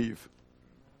those who leave.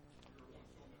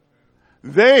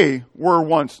 They were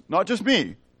once, not just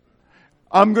me.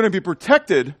 I'm going to be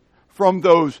protected from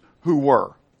those who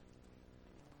were,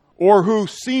 or who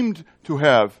seemed to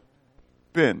have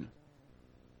been.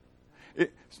 You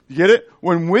get it?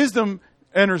 When wisdom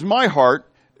enters my heart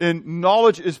and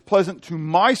knowledge is pleasant to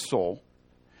my soul,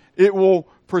 it will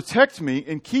protect me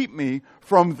and keep me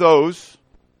from those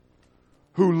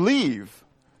who leave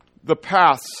the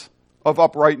paths of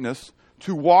uprightness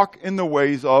to walk in the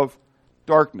ways of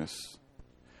darkness.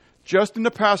 Just in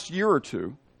the past year or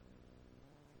two,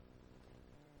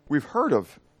 we've heard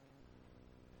of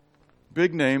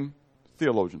big name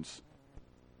theologians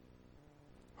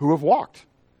who have walked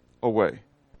away.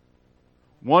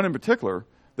 One in particular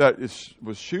that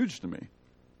was huge to me,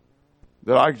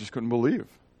 that I just couldn't believe,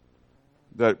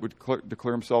 that would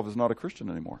declare himself as not a Christian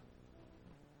anymore.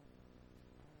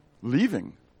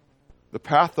 Leaving the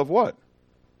path of what?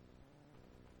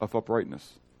 Of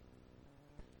uprightness.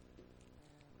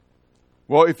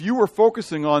 Well, if you were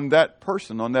focusing on that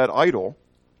person, on that idol,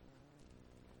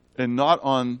 and not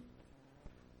on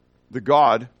the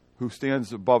God who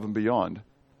stands above and beyond,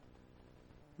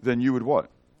 then you would what?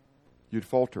 You'd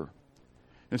falter.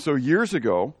 And so years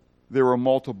ago, there were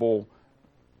multiple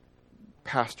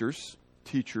pastors,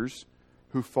 teachers,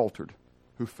 who faltered,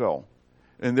 who fell.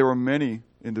 And there were many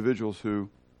individuals who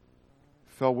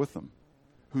fell with them,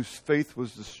 whose faith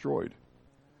was destroyed.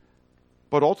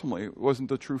 But ultimately, it wasn't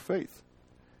the true faith.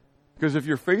 Because if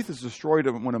your faith is destroyed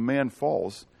when a man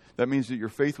falls, that means that your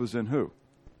faith was in who?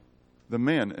 The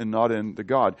man, and not in the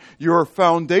God. Your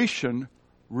foundation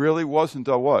really wasn't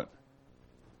a what?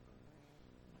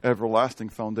 Everlasting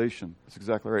foundation. That's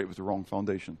exactly right. It was the wrong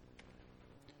foundation.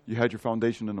 You had your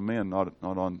foundation in a man, not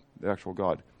on the actual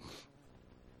God.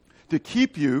 To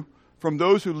keep you from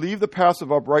those who leave the paths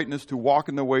of uprightness to walk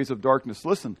in the ways of darkness.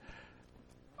 Listen,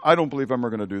 I don't believe I'm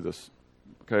ever going to do this.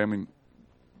 Okay,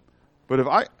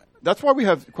 but that's why we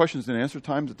have questions and answer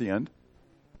times at the end.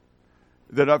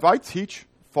 That if I teach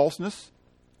falseness,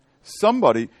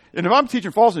 and if I'm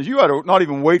teaching falseness, you ought to not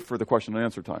even wait for the question and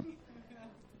answer time.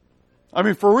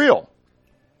 For real.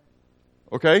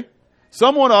 Okay?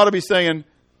 Someone ought to be saying,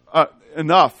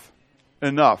 enough.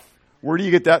 Where do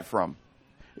you get that from?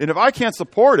 And if I can't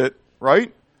support it,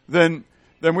 right, then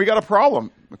we got a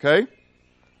problem, okay?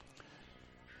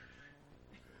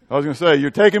 I was going to say,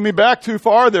 you're taking me back too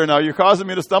far there now. You're causing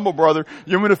me to stumble, brother.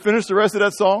 You want me to finish the rest of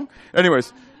that song?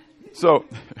 Anyways, so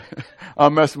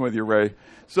I'm messing with you, Ray.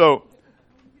 So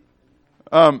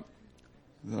I got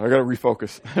to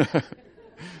refocus.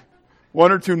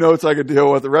 One or two notes I could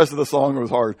deal with. The rest of the song was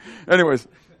hard. Anyways,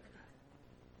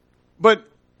 but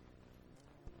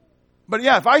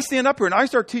yeah, if I stand up here and I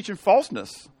start teaching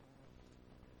falseness,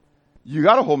 you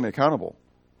got to hold me accountable.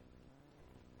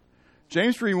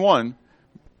 James 3:1,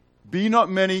 be not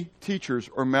many teachers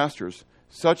or masters,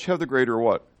 such have the greater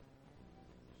what?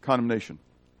 condemnation.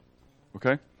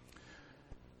 Okay?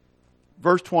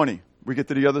 Verse 20, we get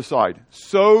to the other side.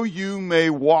 So you may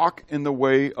walk in the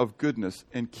way of goodness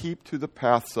and keep to the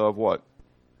paths of what?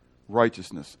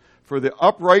 Righteousness. For the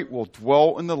upright will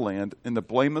dwell in the land, and the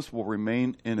blameless will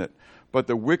remain in it. But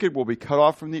the wicked will be cut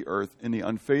off from the earth, and the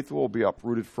unfaithful will be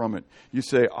uprooted from it. You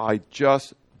say, I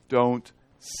just don't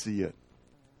see it.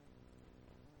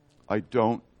 I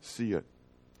don't see it.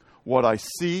 What I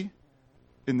see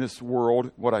in this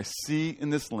world, what I see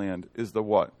in this land is the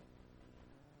what?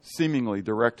 Seemingly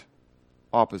direct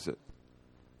opposite.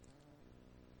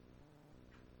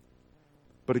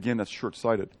 But again, that's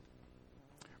short-sighted.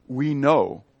 We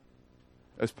know,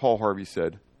 as Paul Harvey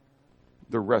said,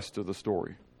 the rest of the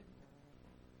story.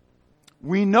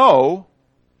 We know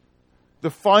the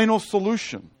final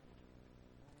solution.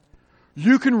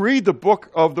 You can read the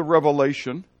book of the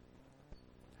Revelation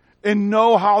and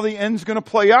know how the end's going to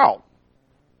play out.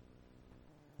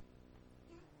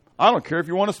 I don't care if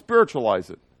you want to spiritualize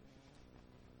it.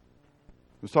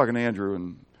 I was talking to Andrew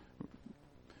and,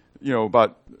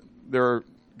 about there are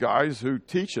guys who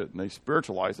teach it and they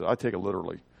spiritualize it. I take it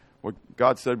literally. What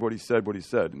God said, what he said,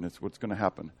 and it's what's going to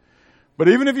happen. But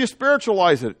even if you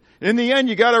spiritualize it, in the end,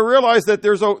 you got to realize that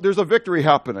there's a victory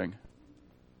happening.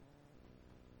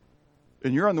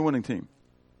 And you're on the winning team.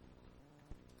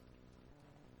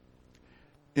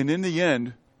 And in the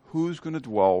end, who's going to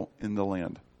dwell in the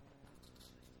land?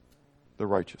 The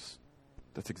righteous.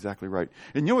 That's exactly right.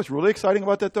 And you know what's really exciting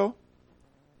about that, though?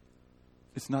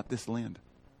 It's not this land.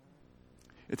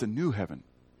 It's a new heaven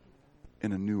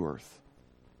and a new earth.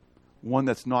 One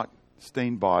that's not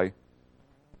stained by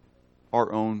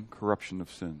our own corruption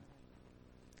of sin.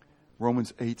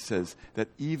 Romans 8 says that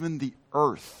even the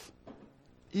earth,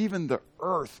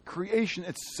 creation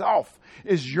itself,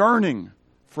 is yearning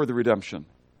for the redemption.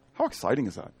 How exciting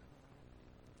is that?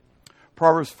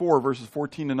 Proverbs 4, verses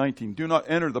 14 to 19. Do not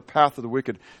enter the path of the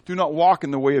wicked. Do not walk in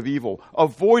the way of evil.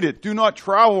 Avoid it. Do not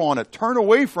travel on it. Turn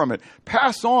away from it.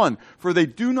 Pass on, for they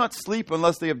do not sleep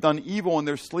unless they have done evil, and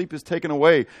their sleep is taken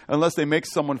away unless they make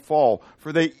someone fall.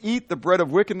 For they eat the bread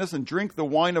of wickedness and drink the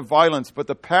wine of violence. But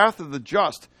the path of the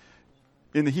just,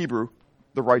 in the Hebrew,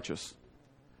 the righteous,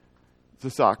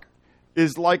 Tzedakah,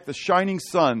 is like the shining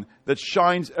sun that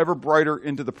shines ever brighter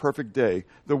into the perfect day.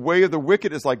 The way of the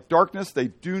wicked is like darkness. They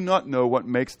do not know what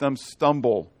makes them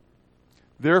stumble.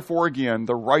 Therefore, again,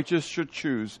 the righteous should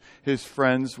choose his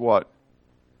friends what?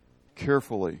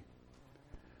 Carefully.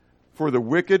 For the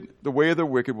way of the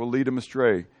wicked will lead him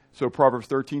astray. So Proverbs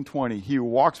 13:20, he who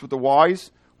walks with the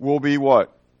wise will be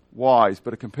what? Wise.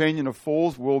 But a companion of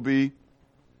fools will be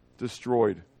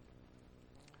destroyed.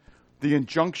 The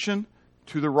injunction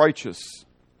to the righteous,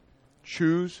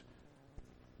 choose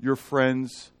your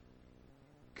friends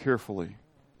carefully.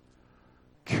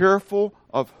 Careful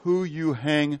of who you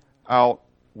hang out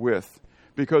with.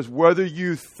 Because whether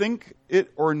you think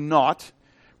it or not,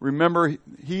 remember,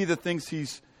 he that thinks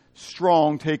he's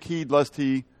strong, take heed lest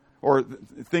he, or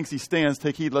thinks he stands,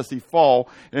 take heed lest he fall.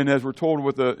 And as we're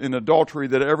told in adultery,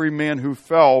 that every man who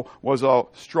fell was a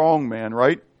strong man,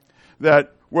 right?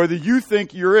 That whether you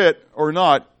think you're it or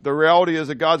not, the reality is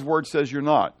that God's word says you're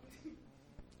not.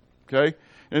 Okay?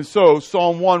 And so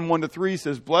Psalm 1:1-3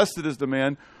 says, blessed is the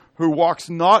man who walks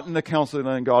not in the counsel of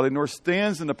the ungodly, nor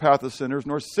stands in the path of sinners,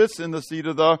 nor sits in the seat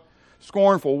of the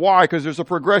scornful. Why? Because there's a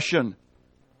progression.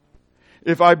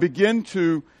 If I begin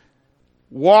to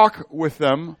walk with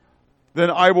them, then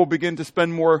I will begin to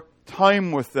spend more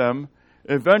time with them.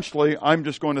 Eventually, I'm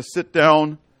just going to sit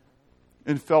down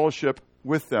in fellowship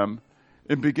with them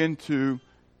and begin to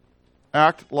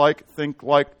act like, think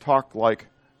like, talk like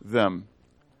them.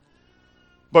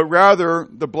 But rather,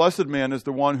 the blessed man is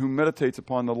the one who meditates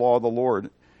upon the law of the Lord,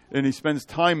 and he spends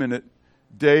time in it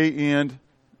day and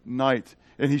night.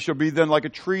 And he shall be then like a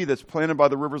tree that's planted by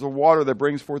the rivers of water that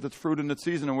brings forth its fruit in its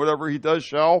season, and whatever he does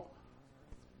shall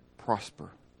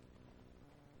prosper.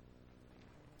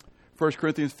 1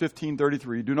 Corinthians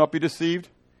 15:33, do not be deceived.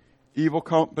 Evil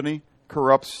company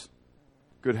corrupts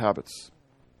good habits.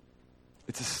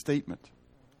 It's a statement.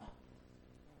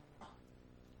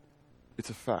 It's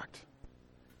a fact.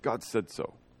 God said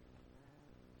so.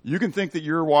 You can think that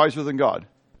you're wiser than God.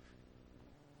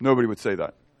 Nobody would say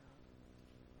that.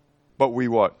 But we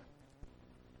what?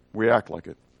 We act like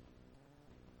it.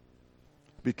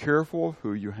 Be careful of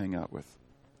who you hang out with.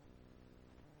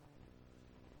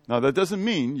 Now, that doesn't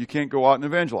mean you can't go out and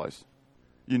evangelize.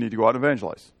 You need to go out and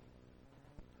evangelize.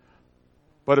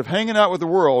 But if hanging out with the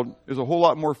world is a whole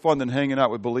lot more fun than hanging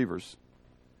out with believers,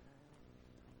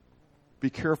 be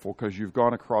careful because you've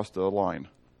gone across the line.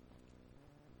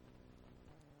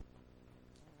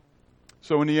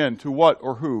 So in the end, to what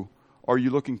or who are you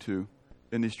looking to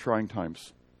in these trying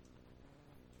times?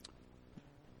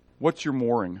 What's your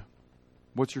mooring?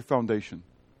 What's your foundation?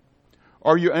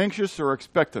 Are you anxious or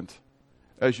expectant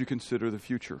as you consider the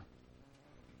future?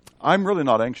 I'm really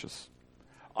not anxious.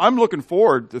 I'm looking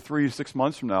forward to 3 to 6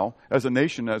 months from now as a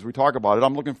nation, as we talk about it.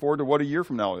 I'm looking forward to what a year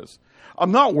from now is.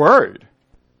 I'm not worried,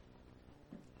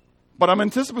 but I'm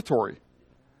anticipatory.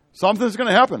 Something's going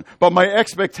to happen. But my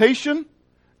expectation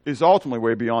is ultimately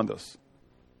way beyond this.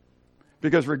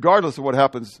 Because regardless of what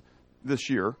happens this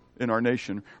year in our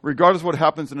nation, regardless of what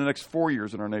happens in the next 4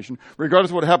 years in our nation,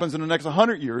 regardless of what happens in the next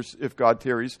 100 years, if God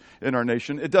tarries in our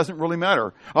nation, it doesn't really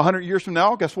matter. 100 years from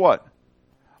now, guess what?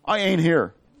 I ain't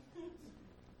here.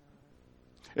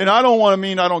 And I don't want to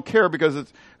mean I don't care because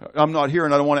I'm not here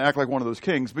and I don't want to act like one of those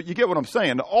kings, but you get what I'm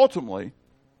saying. Ultimately,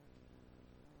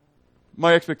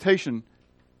 my expectation,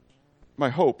 my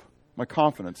hope, my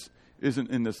confidence isn't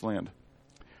in this land.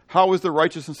 How is the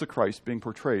righteousness of Christ being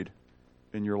portrayed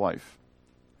in your life?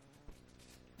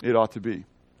 It ought to be.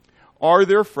 Are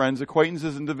there friends,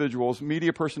 acquaintances, individuals,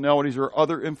 media personalities, or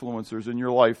other influencers in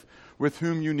your life with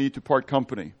whom you need to part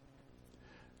company?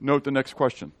 Note the next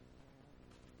question.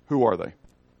 Who are they?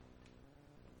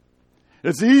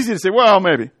 It's easy to say, well,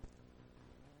 maybe.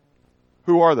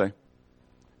 Who are they?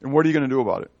 And what are you going to do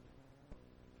about it?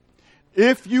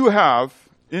 If you have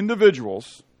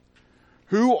individuals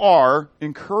who are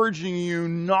encouraging you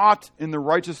not in the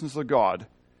righteousness of God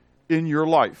in your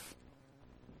life,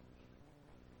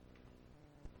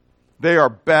 they are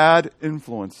bad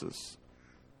influences.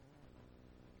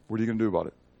 What are you going to do about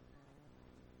it?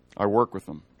 I work with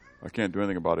them. I can't do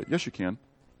anything about it. Yes, you can.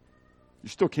 You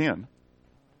still can.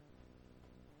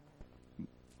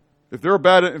 If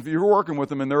you're working with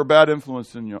them and they're a bad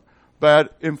influence on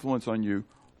you,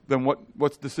 then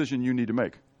what's the decision you need to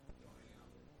make?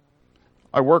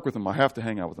 I work with them. I have to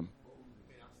hang out with them.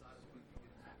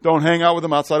 Don't hang out with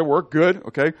them outside of work. Good.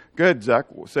 Okay. Good, Zach.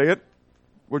 Say it.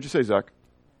 What'd you say, Zach?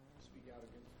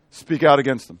 Speak out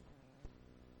against them.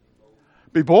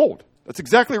 Be bold. That's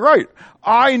exactly right.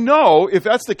 I know if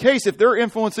that's the case, if they're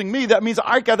influencing me, that means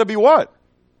I got to be what?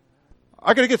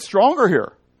 I got to get stronger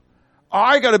here.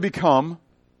 I got to become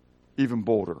even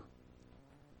bolder.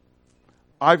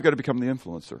 I've got to become the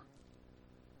influencer.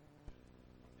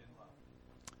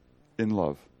 In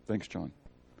love. Thanks, John.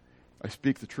 I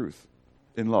speak the truth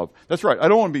in love. That's right. I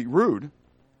don't want to be rude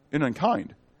and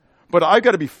unkind. But I've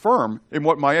got to be firm in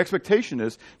what my expectation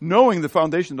is, knowing the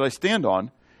foundation that I stand on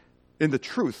in the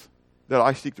truth that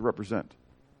I seek to represent.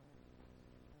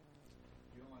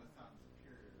 You don't want to sound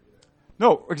superior either.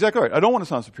 No, exactly right. I don't want to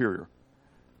sound superior.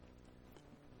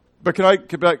 But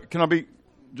can I be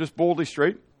just boldly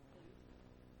straight?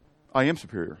 I am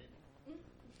superior.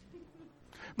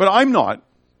 But I'm not.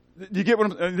 You get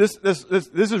what I'm saying?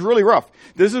 This is really rough.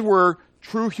 This is where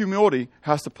true humility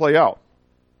has to play out.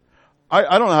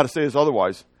 I don't know how to say this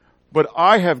otherwise, but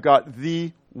I have got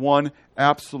the one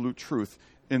absolute truth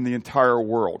in the entire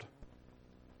world.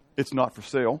 It's not for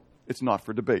sale. It's not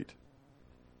for debate.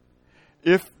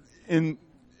 If in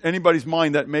anybody's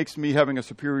mind that makes me having a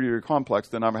superiority complex,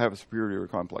 then I have a superiority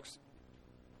complex.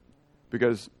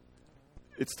 Because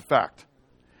it's the fact.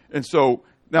 And so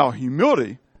now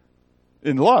humility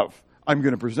in love, I'm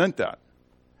going to present that.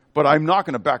 But I'm not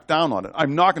going to back down on it.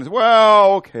 I'm not going to say,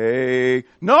 well, okay.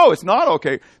 No, it's not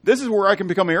okay. This is where I can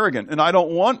become arrogant. And I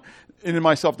don't want in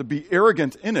myself to be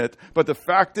arrogant in it. But the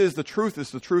fact is, the truth is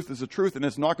the truth is the truth. And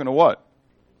it's not going to what?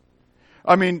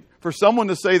 I mean, for someone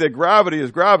to say that gravity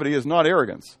is not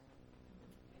arrogance.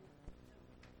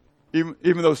 Even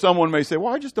though someone may say,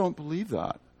 well, I just don't believe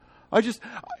that. I just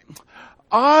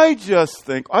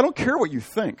think, I don't care what you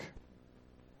think.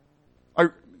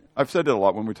 I've said that a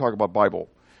lot when we talk about Bible.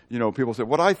 You know, people say,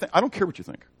 what I think, I don't care what you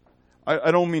think. I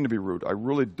don't mean to be rude. I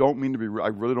really don't mean to be rude. I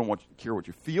really don't care what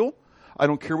you feel. I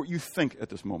don't care what you think at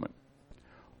this moment.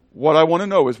 What I want to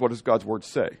know is, what does God's word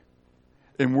say?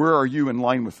 And where are you in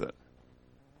line with it?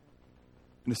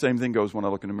 And the same thing goes when I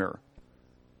look in the mirror.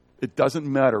 It doesn't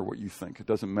matter what you think. It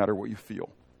doesn't matter what you feel.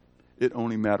 It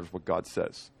only matters what God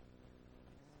says.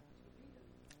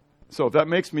 So if that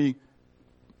makes me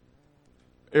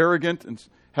arrogant and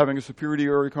having a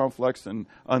superiority complex and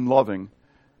unloving,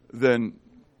 then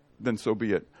so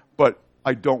be it. But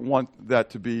I don't want that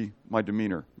to be my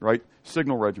demeanor, right?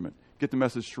 Signal regiment. Get the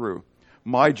message through.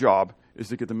 My job is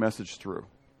to get the message through.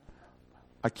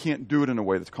 I can't do it in a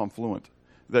way that's confluent,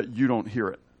 that you don't hear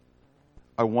it.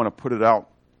 I want to put it out,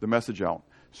 the message out,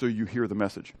 so you hear the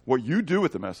message. What you do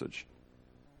with the message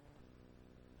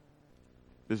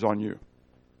is on you.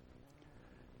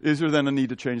 Is there then a need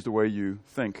to change the way you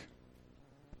think?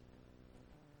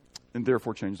 and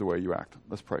therefore change the way you act.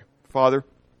 Let's pray. Father,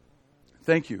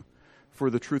 thank you for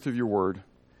the truth of your word.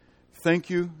 Thank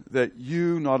you that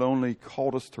you not only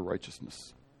called us to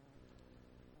righteousness,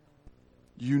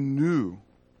 you knew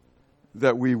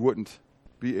that we wouldn't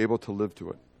be able to live to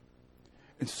it.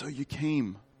 And so you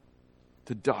came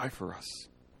to die for us,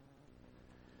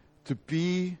 to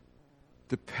pay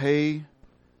the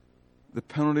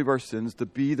penalty of our sins, to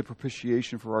be the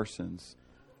propitiation for our sins.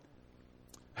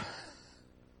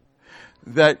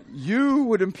 That you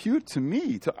would impute to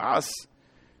me, to us,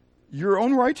 your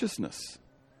own righteousness,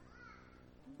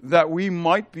 that we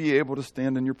might be able to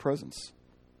stand in your presence,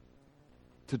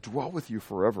 to dwell with you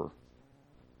forever.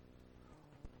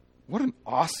 What an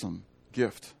awesome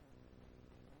gift.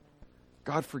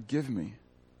 God, forgive me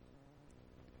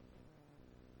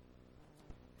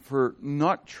for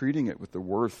not treating it with the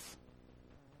worth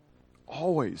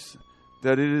always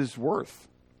that it is worth,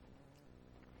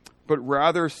 but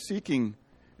rather seeking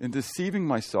and deceiving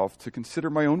myself to consider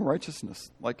my own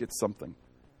righteousness like it's something.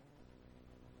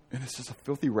 And it's just a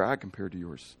filthy rag compared to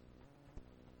yours.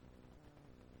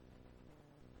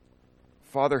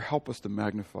 Father, help us to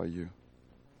magnify you.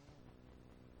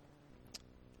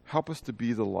 Help us to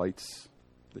be the lights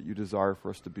that you desire for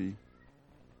us to be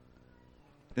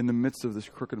in the midst of this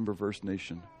crooked and perverse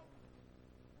nation,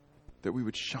 that we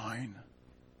would shine,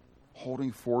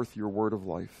 holding forth your word of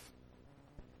life,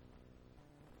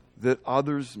 that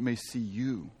others may see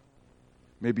you,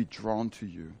 may be drawn to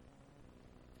you,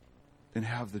 and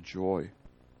have the joy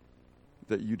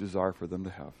that you desire for them to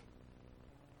have.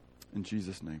 In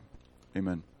Jesus' name,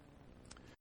 amen.